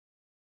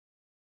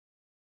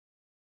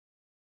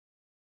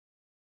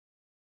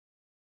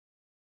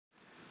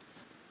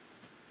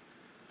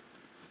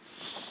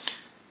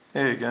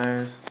Hey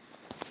guys,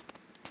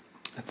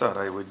 I thought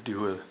I would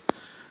do a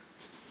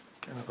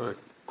kind of a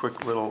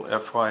quick little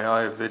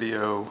FYI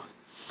video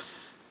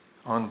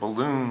on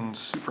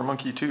Bloons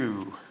SuperMonkey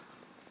 2.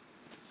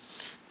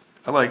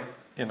 I like,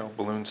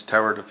 Bloons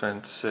Tower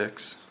Defense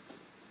 6.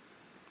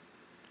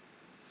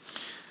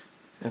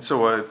 And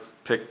so I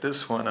picked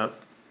this one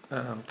up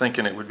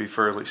thinking it would be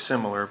fairly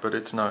similar, but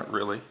it's not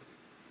really.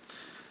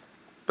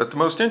 But the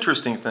most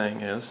interesting thing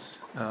is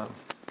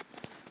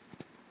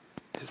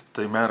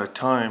the amount of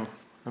time.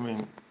 I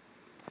mean,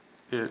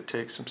 it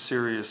takes some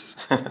serious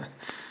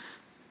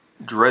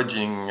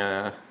dredging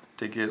to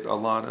get a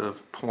lot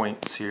of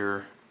points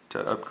here to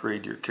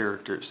upgrade your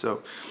character.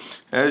 So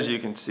as you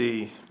can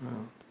see,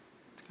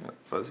 it's kind of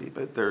fuzzy,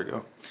 but there we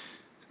go.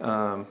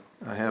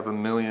 I have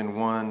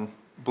 1,000,001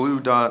 blue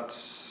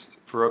dots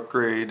for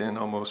upgrade and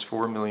almost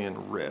 4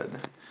 million red.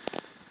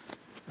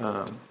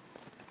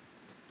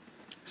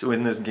 So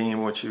in this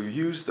game, what you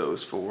use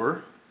those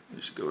for,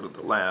 you should go to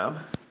the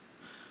lab,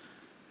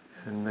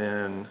 and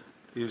then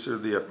these are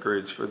the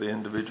upgrades for the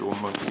individual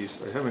monkeys.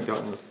 I haven't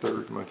gotten the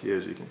third monkey,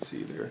 as you can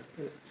see there.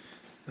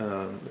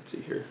 Let's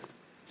see here.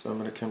 So I'm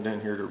going to come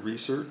down here to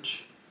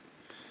research.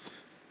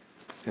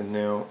 And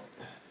now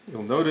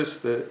you'll notice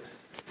that,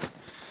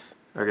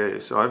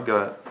 okay, so I've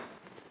got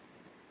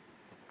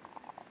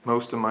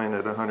most of mine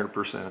at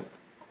 100%.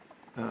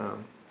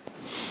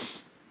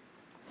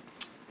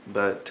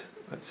 But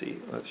let's see,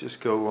 let's just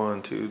go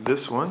on to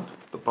this one,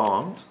 the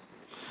bombs.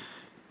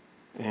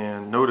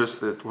 And notice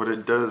that what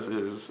it does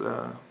is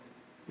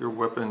your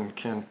weapon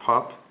can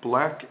pop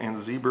black and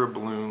zebra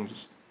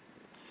balloons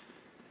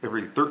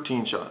every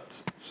 13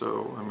 shots.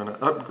 So I'm going to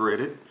upgrade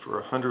it for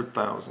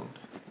 100,000.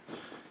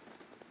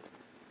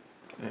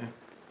 Okay.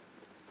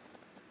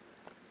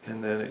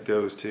 And then it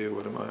goes to,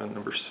 what am I on,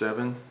 number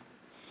 7?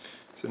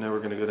 So now we're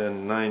going to go down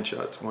to 9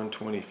 shots,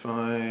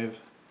 125.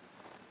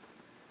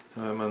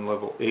 I'm on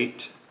level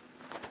 8.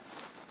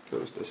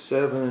 Goes to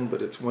 7,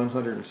 but it's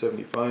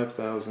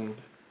 175,000.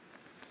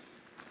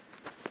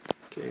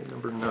 Okay,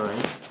 number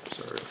 9.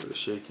 Sorry for the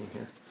shaking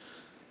here.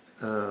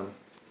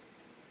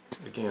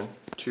 Again,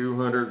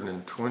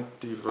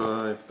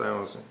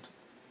 225,000.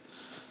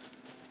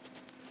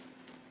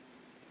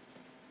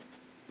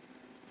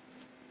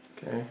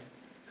 Okay,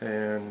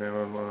 and now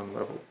I'm on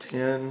level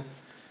 10,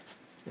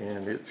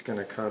 and it's going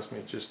to cost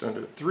me just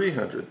under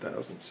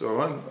 300,000.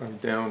 So I'm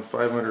down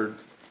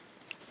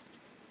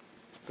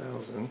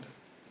 500,000,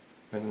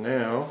 and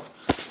now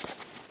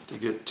to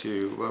get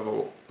to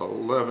level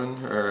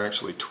 11, or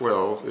actually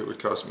 12, it would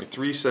cost me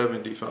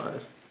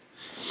 375.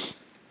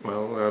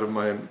 Well, out of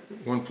my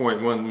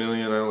 1.1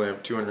 million, I only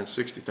have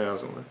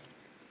 260,000 left.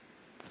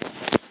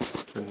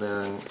 And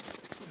then,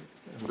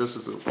 this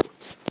is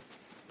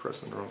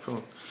pressing the wrong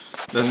phone.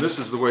 Then this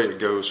is the way it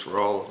goes for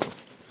all of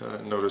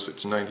them. Notice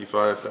it's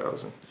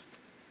 95,000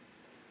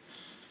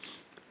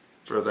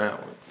 for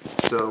that one.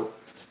 So,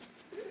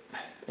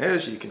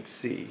 as you can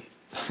see,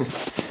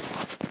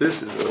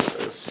 this is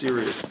a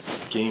serious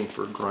game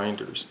for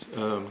grinders,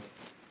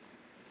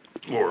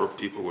 or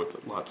people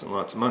with lots and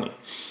lots of money.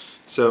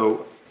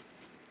 So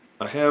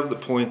I have the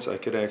points. I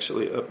could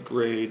actually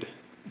upgrade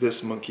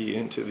this monkey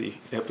into the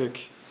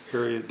epic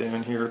area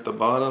down here at the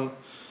bottom,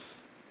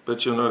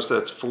 but you'll notice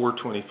that's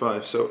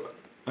 425. So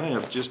I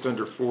have just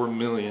under 4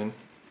 million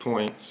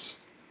points,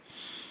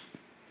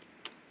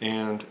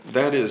 and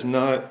that is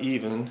not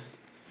even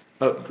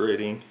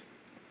upgrading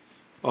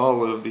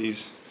all of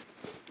these.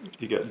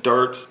 You got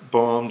darts,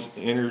 bombs,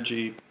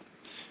 energy,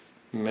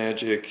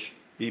 magic,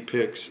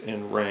 epics,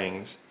 and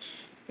rangs.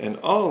 And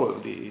all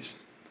of these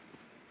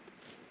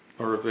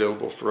are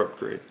available for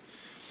upgrade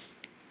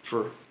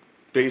for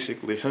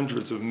basically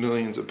hundreds of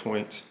millions of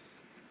points.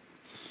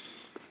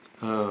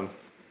 So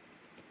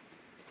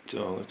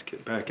let's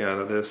get back out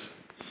of this.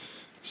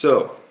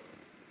 So,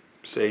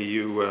 say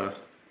you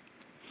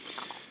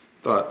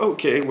thought,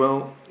 okay,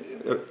 well,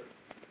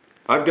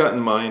 I've gotten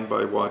mine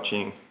by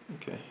watching,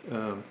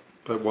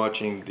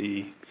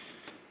 the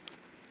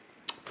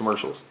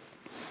commercials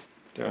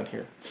down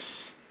here.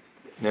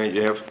 Now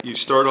you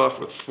start off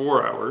with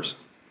 4 hours,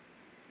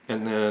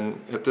 and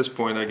then at this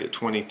point I get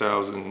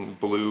 20,000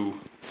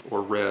 blue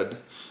or red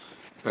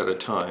at a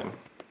time,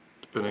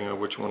 depending on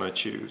which one I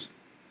choose.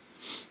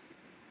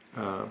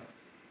 You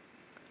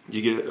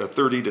get a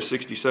 30 to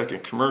 60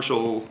 second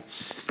commercial.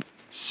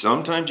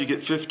 Sometimes you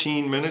get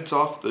 15 minutes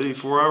off the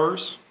 4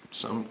 hours.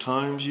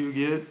 Sometimes you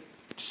get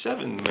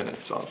 7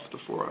 minutes off the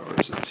 4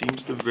 hours. It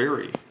seems to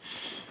vary.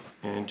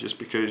 And just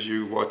because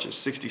you watch a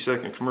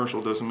 60-second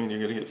commercial doesn't mean you're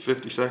going to get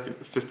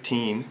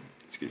 15,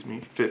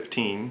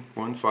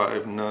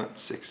 not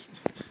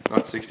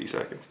 60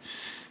 seconds.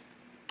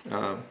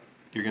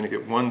 You're going to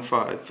get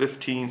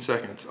 15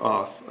 seconds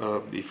off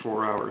of the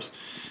 4 hours.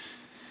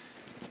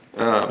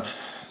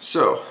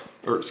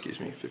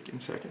 15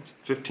 seconds,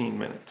 15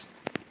 minutes.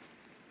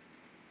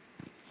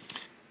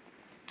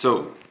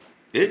 So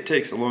it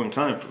takes a long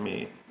time for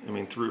me. I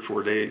mean, 3 or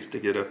 4 days to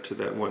get up to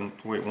that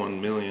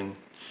 1.1 million.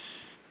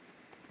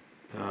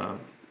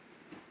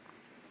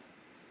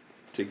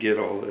 To to get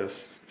all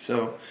this.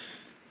 So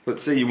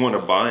let's say you want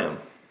to buy them.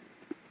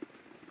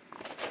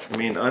 I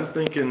mean, I'm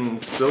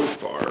thinking so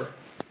far,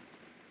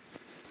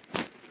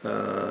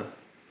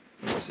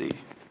 let's see,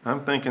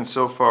 I'm thinking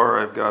so far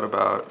I've got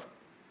about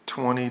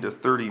 20 to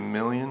 30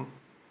 million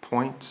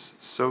points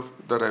so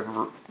that I've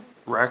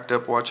racked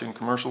up watching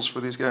commercials for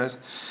these guys.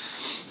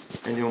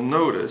 And you'll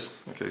notice,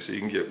 okay, so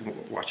you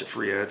can watch a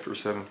free ad for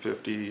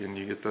 $7.50, and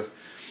you get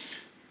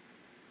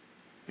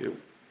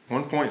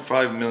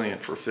 1.5 million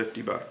for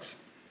 50 bucks.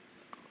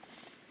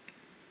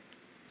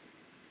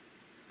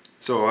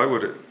 So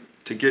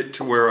to get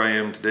to where I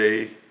am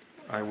today,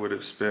 I would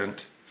have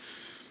spent,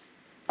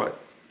 what,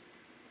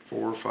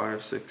 $400, $500,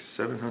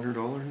 $600,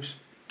 $700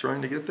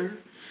 trying to get there.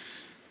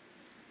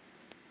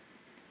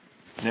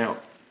 Now,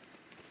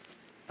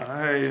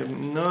 I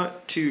am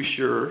not too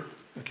sure.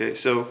 Okay,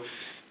 so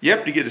you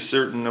have to get a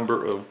certain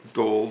number of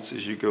golds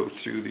as you go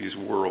through these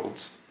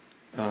worlds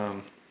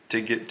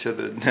to get to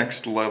the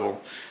next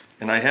level.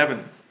 And I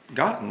haven't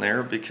gotten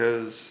there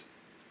because,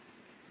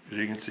 as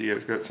you can see,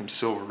 I've got some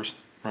silvers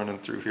running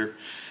through here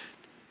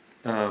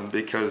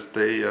because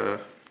they, you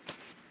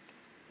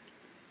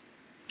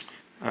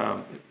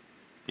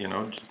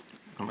know,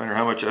 no matter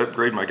how much I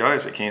upgrade my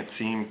guys, I can't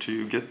seem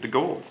to get the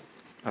golds.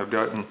 I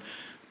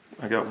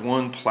got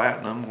one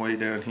platinum way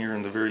down here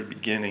in the very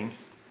beginning.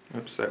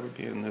 Oops, that would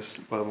be in this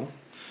level.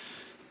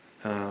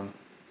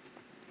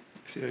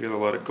 See, I got a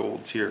lot of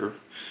golds here.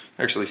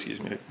 Actually, excuse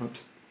me.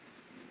 Whoops,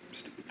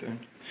 stupid thing.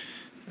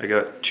 I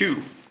got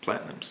 2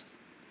 platinums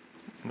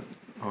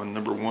on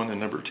number 1 and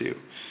number 2.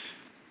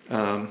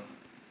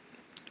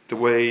 The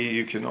way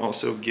you can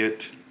also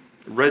get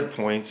red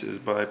points is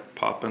by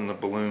popping the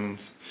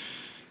balloons.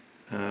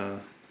 As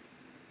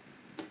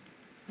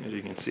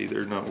you can see,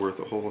 they're not worth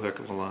a whole heck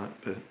of a lot,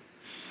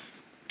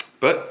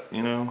 but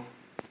you know,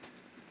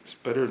 it's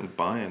better than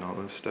buying all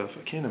this stuff.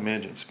 I can't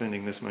imagine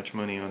spending this much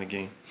money on a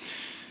game.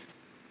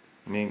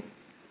 I mean,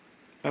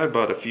 I've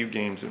bought a few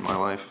games in my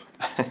life.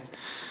 I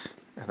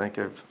think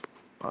I've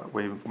bought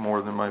way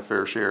more than my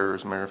fair share,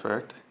 as a matter of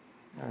fact.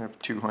 I have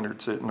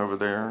 200 sitting over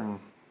there and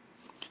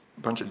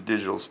a bunch of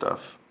digital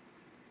stuff.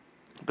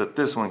 But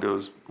this one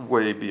goes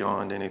way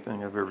beyond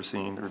anything I've ever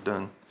seen or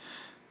done.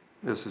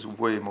 This is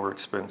way more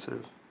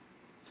expensive,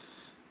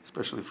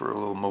 especially for a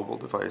little mobile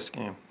device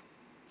game.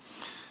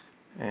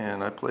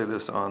 And I play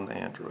this on the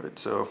Android.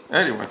 So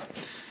anyway,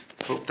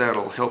 hope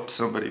that'll help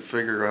somebody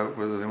figure out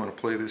whether they want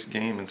to play this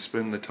game and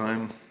spend the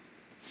time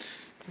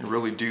and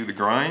really do the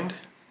grind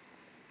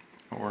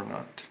or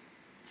not.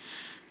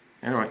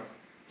 Anyway,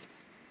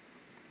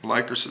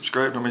 like or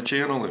subscribe to my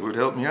channel. It would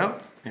help me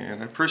out,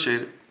 and I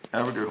appreciate it.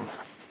 Have a good one.